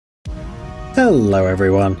Hello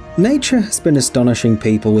everyone. Nature has been astonishing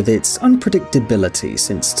people with its unpredictability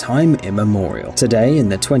since time immemorial. Today, in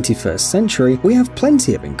the 21st century, we have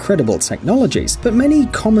plenty of incredible technologies, but many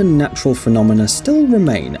common natural phenomena still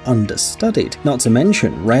remain understudied, not to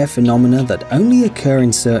mention rare phenomena that only occur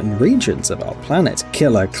in certain regions of our planet.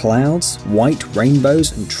 Killer clouds, white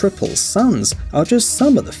rainbows, and triple suns are just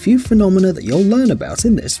some of the few phenomena that you'll learn about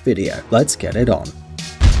in this video. Let's get it on.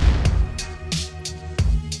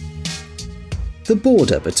 The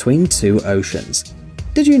border between two oceans.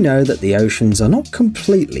 Did you know that the oceans are not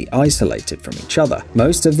completely isolated from each other?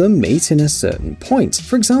 Most of them meet in a certain point.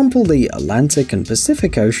 For example, the Atlantic and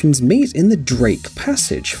Pacific Oceans meet in the Drake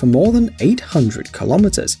Passage for more than 800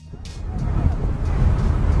 kilometers.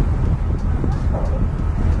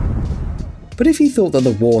 But if you thought that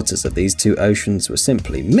the waters of these two oceans were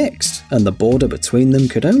simply mixed, and the border between them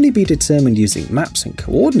could only be determined using maps and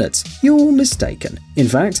coordinates, you're mistaken. In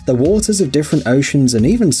fact, the waters of different oceans and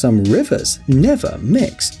even some rivers never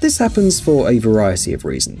mix. This happens for a variety of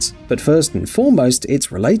reasons, but first and foremost,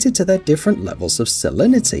 it's related to their different levels of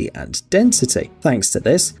salinity and density. Thanks to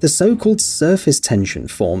this, the so-called surface tension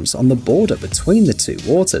forms on the border between the two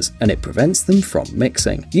waters, and it prevents them from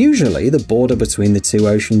mixing. Usually, the border between the two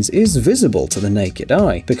oceans is visible to the naked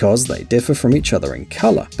eye, because they differ from each other in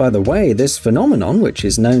color. By the way, this phenomenon, which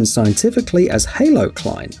is known scientifically as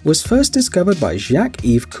halocline, was first discovered by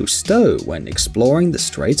Jacques-Yves Cousteau when exploring the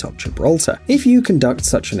Strait of Gibraltar. If you conduct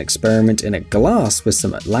such an experiment in a glass with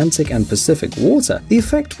some Atlantic and Pacific water, the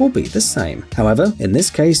effect will be the same. However, in this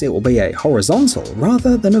case it will be a horizontal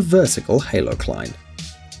rather than a vertical halocline.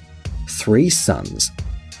 Three suns.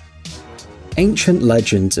 Ancient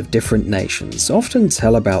legends of different nations often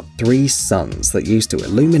tell about three suns that used to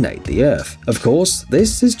illuminate the Earth. Of course,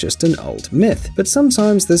 this is just an old myth, but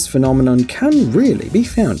sometimes this phenomenon can really be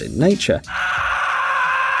found in nature.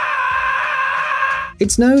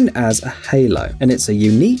 It's known as a halo, and it's a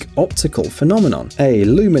unique optical phenomenon, a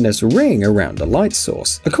luminous ring around a light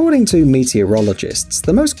source. According to meteorologists,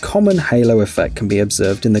 the most common halo effect can be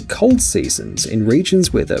observed in the cold seasons in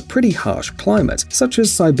regions with a pretty harsh climate, such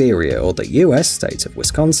as Siberia or the US state of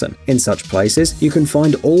Wisconsin. In such places, you can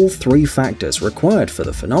find all three factors required for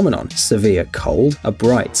the phenomenon: severe cold, a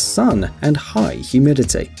bright sun, and high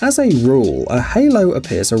humidity. As a rule, a halo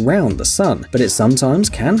appears around the sun, but it sometimes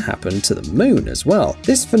can happen to the moon as well.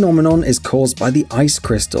 This phenomenon is caused by the ice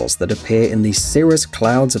crystals that appear in the cirrus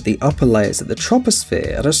clouds of the upper layers of the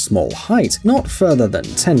troposphere at a small height, not further than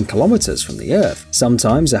 10 kilometers from the Earth.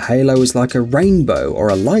 Sometimes a halo is like a rainbow or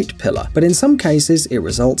a light pillar, but in some cases it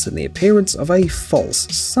results in the appearance of a false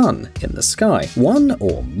sun in the sky, one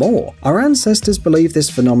or more. Our ancestors believed this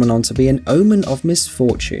phenomenon to be an omen of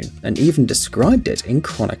misfortune and even described it in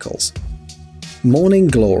chronicles. Morning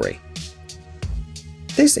glory.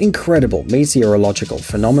 This incredible meteorological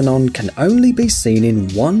phenomenon can only be seen in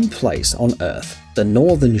one place on Earth: the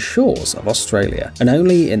northern shores of Australia, and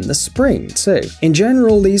only in the spring too. In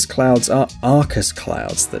general, these clouds are Arcus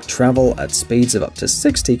clouds that travel at speeds of up to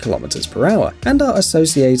 60 kilometers per hour and are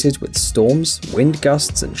associated with storms, wind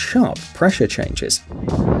gusts, and sharp pressure changes.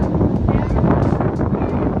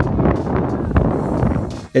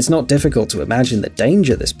 It's not difficult to imagine the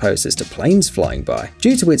danger this poses to planes flying by.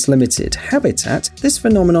 Due to its limited habitat, this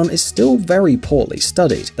phenomenon is still very poorly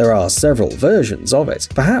studied. There are several versions of it.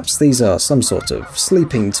 Perhaps these are some sort of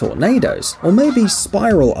sleeping tornadoes, or maybe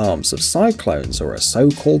spiral arms of cyclones, or a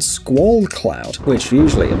so-called squall cloud, which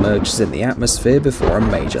usually emerges in the atmosphere before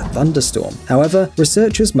a major thunderstorm. However,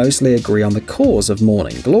 researchers mostly agree on the cause of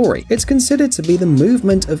morning glory. It's considered to be the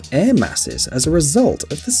movement of air masses as a result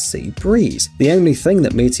of the sea breeze. The only thing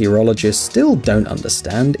that meteorologists still don't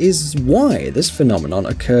understand is why this phenomenon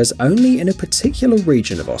occurs only in a particular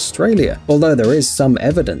region of Australia. Although there is some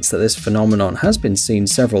evidence that this phenomenon has been seen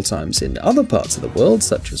several times in other parts of the world,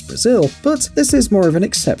 such as Brazil, but this is more of an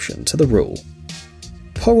exception to the rule.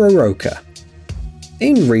 Pororoca.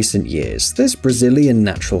 In recent years, this Brazilian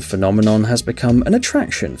natural phenomenon has become an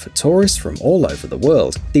attraction for tourists from all over the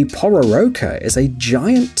world. The Pororoca is a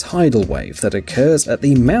giant tidal wave that occurs at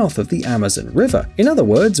the mouth of the Amazon River, in other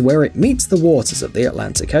words, where it meets the waters of the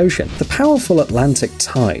Atlantic Ocean. The powerful Atlantic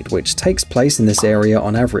tide, which takes place in this area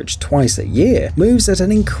on average twice a year, moves at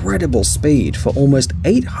an incredible speed for almost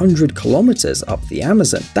 800 kilometers up the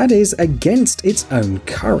Amazon. That is against its own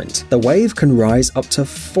current. The wave can rise up to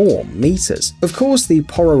 4 meters. Of course, the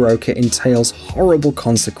pororoca entails horrible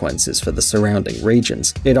consequences for the surrounding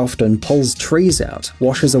regions. It often pulls trees out,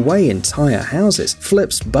 washes away entire houses,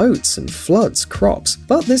 flips boats, and floods crops.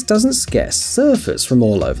 But this doesn't scare surfers from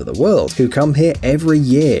all over the world who come here every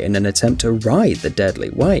year in an attempt to ride the deadly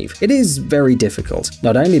wave. It is very difficult,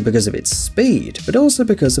 not only because of its speed, but also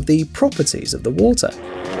because of the properties of the water.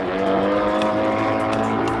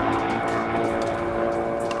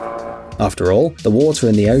 After all, the water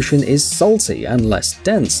in the ocean is salty and less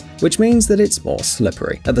dense, which means that it's more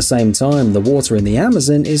slippery. At the same time, the water in the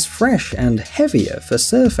Amazon is fresh and heavier for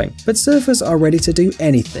surfing, but surfers are ready to do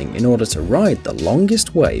anything in order to ride the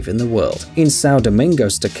longest wave in the world. In São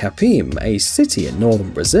Domingos de Capim, a city in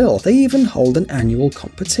northern Brazil, they even hold an annual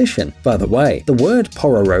competition. By the way, the word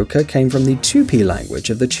pororoca came from the Tupi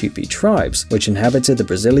language of the Tupi tribes, which inhabited the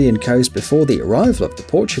Brazilian coast before the arrival of the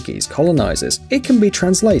Portuguese colonizers. It can be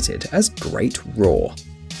translated as Great Roar.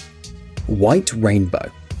 White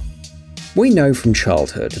rainbow. We know from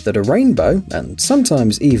childhood that a rainbow, and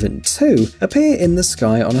sometimes even two, appear in the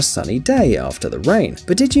sky on a sunny day after the rain.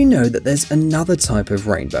 But did you know that there's another type of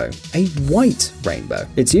rainbow, a white rainbow?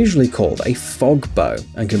 It's usually called a fog bow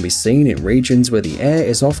and can be seen in regions where the air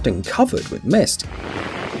is often covered with mist.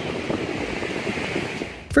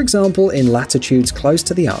 For example, in latitudes close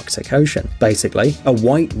to the Arctic Ocean. Basically, a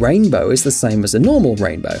white rainbow is the same as a normal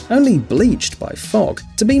rainbow, only bleached by fog.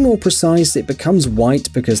 To be more precise, it becomes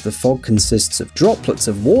white because the fog consists of droplets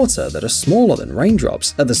of water that are smaller than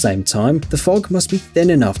raindrops. At the same time, the fog must be thin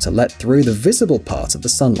enough to let through the visible part of the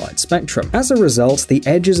sunlight spectrum. As a result, the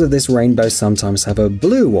edges of this rainbow sometimes have a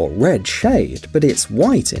blue or red shade, but it's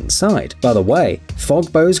white inside. By the way, fog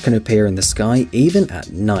bows can appear in the sky even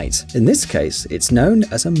at night. In this case, it's known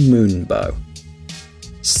as a moonbow.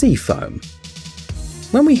 Sea foam.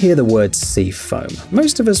 When we hear the word sea foam,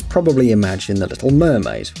 most of us probably imagine The Little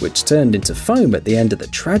Mermaid, which turned into foam at the end of the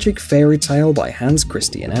tragic fairy tale by Hans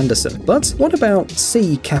Christian Andersen. But what about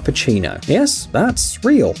sea cappuccino? Yes, that's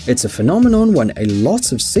real. It's a phenomenon when a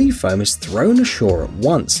lot of sea foam is thrown ashore at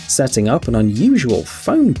once, setting up an unusual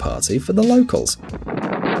foam party for the locals.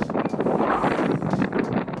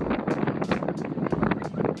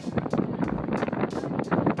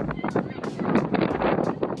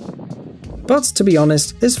 But to be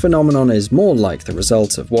honest, this phenomenon is more like the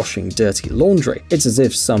result of washing dirty laundry. It's as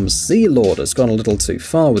if some sea lord has gone a little too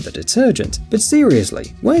far with the detergent. But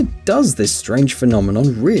seriously, where does this strange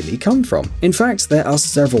phenomenon really come from? In fact, there are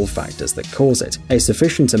several factors that cause it. A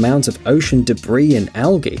sufficient amount of ocean debris and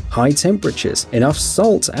algae, high temperatures, enough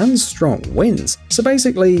salt, and strong winds. So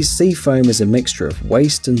basically, sea foam is a mixture of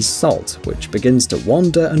waste and salt, which begins to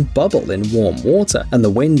wander and bubble in warm water, and the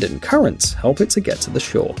wind and currents help it to get to the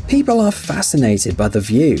shore. People are fascinated by the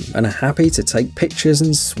view and are happy to take pictures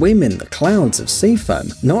and swim in the clouds of sea foam,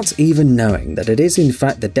 not even knowing that it is in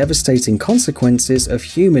fact the devastating consequences of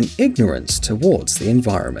human ignorance towards the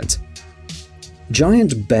environment.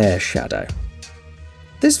 Giant bear shadow.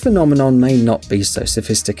 This phenomenon may not be so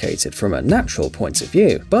sophisticated from a natural point of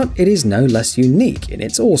view, but it is no less unique in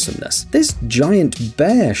its awesomeness. This giant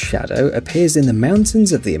bear shadow appears in the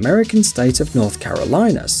mountains of the American state of North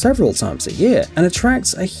Carolina several times a year and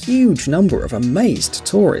attracts a huge number of amazed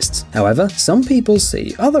tourists. However, some people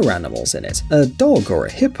see other animals in it, a dog or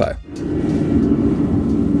a hippo.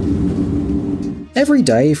 Every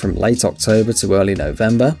day from late October to early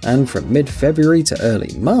November, and from mid-February to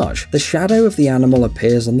early March, the shadow of the animal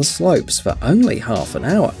appears on the slopes for only half an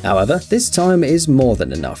hour. However, this time is more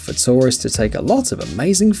than enough for tourists to take a lot of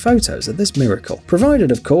amazing photos of this miracle,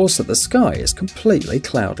 provided of course that the sky is completely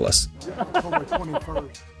cloudless.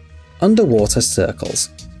 Underwater circles.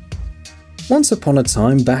 Once upon a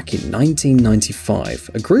time back in 1995,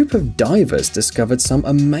 a group of divers discovered some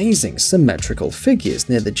amazing symmetrical figures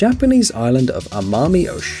near the Japanese island of Amami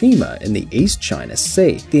Oshima in the East China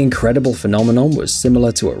Sea. The incredible phenomenon was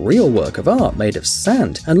similar to a real work of art made of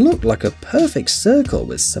sand and looked like a perfect circle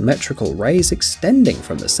with symmetrical rays extending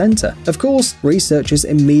from the center. Of course, researchers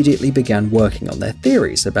immediately began working on their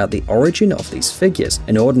theories about the origin of these figures,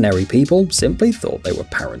 and ordinary people simply thought they were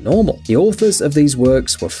paranormal. The authors of these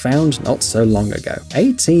works were found not so long ago,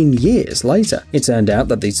 18 years later. It turned out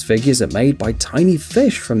that these figures are made by tiny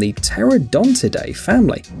fish from the Pterodontidae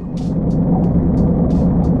family.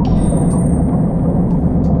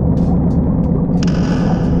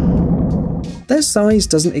 They're Their size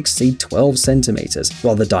doesn't exceed 12 centimeters,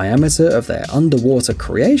 while the diameter of their underwater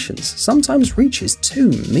creations sometimes reaches 2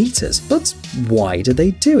 meters. But why do they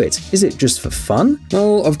do it? Is it just for fun?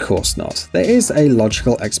 Well, of course not. There is a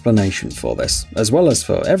logical explanation for this, as well as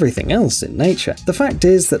for everything else in nature. The fact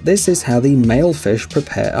is that this is how the male fish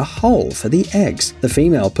prepare a hole for the eggs. The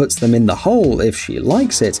female puts them in the hole if she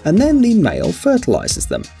likes it, and then the male fertilizes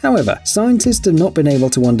them. However, scientists have not been able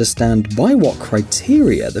to understand by what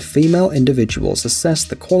criteria the female individuals assess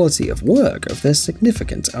the quality of work of their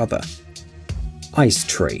significant other. Ice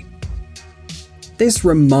tree. This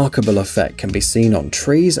remarkable effect can be seen on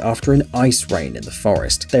trees after an ice rain in the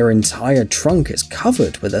forest. Their entire trunk is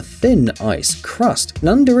covered with a thin ice crust, and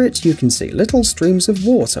under it you can see little streams of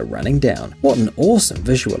water running down. What an awesome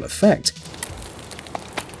visual effect!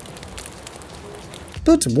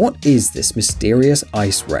 But what is this mysterious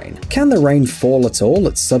ice rain? Can the rain fall at all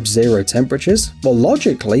at sub-zero temperatures? Well,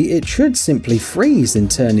 logically, it should simply freeze and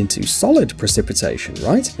turn into solid precipitation,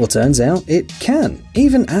 right? Well, turns out it can,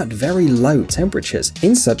 even at very low temperatures.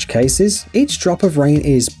 In such cases, each drop of rain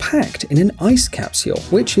is packed in an ice capsule,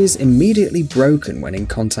 which is immediately broken when in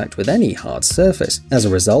contact with any hard surface. As a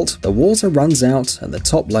result, the water runs out and the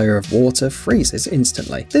top layer of water freezes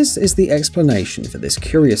instantly. This is the explanation for this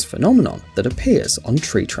curious phenomenon that appears on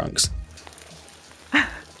tree trunks.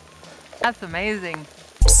 That's amazing.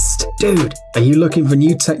 Psst, dude, are you looking for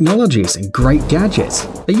new technologies and great gadgets?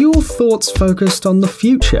 Are your thoughts focused on the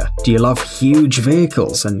future? Do you love huge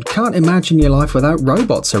vehicles and can't imagine your life without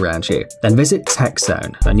robots around you? Then visit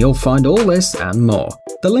TechZone and you'll find all this and more.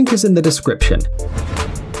 The link is in the description.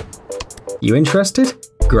 You interested?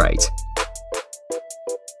 Great.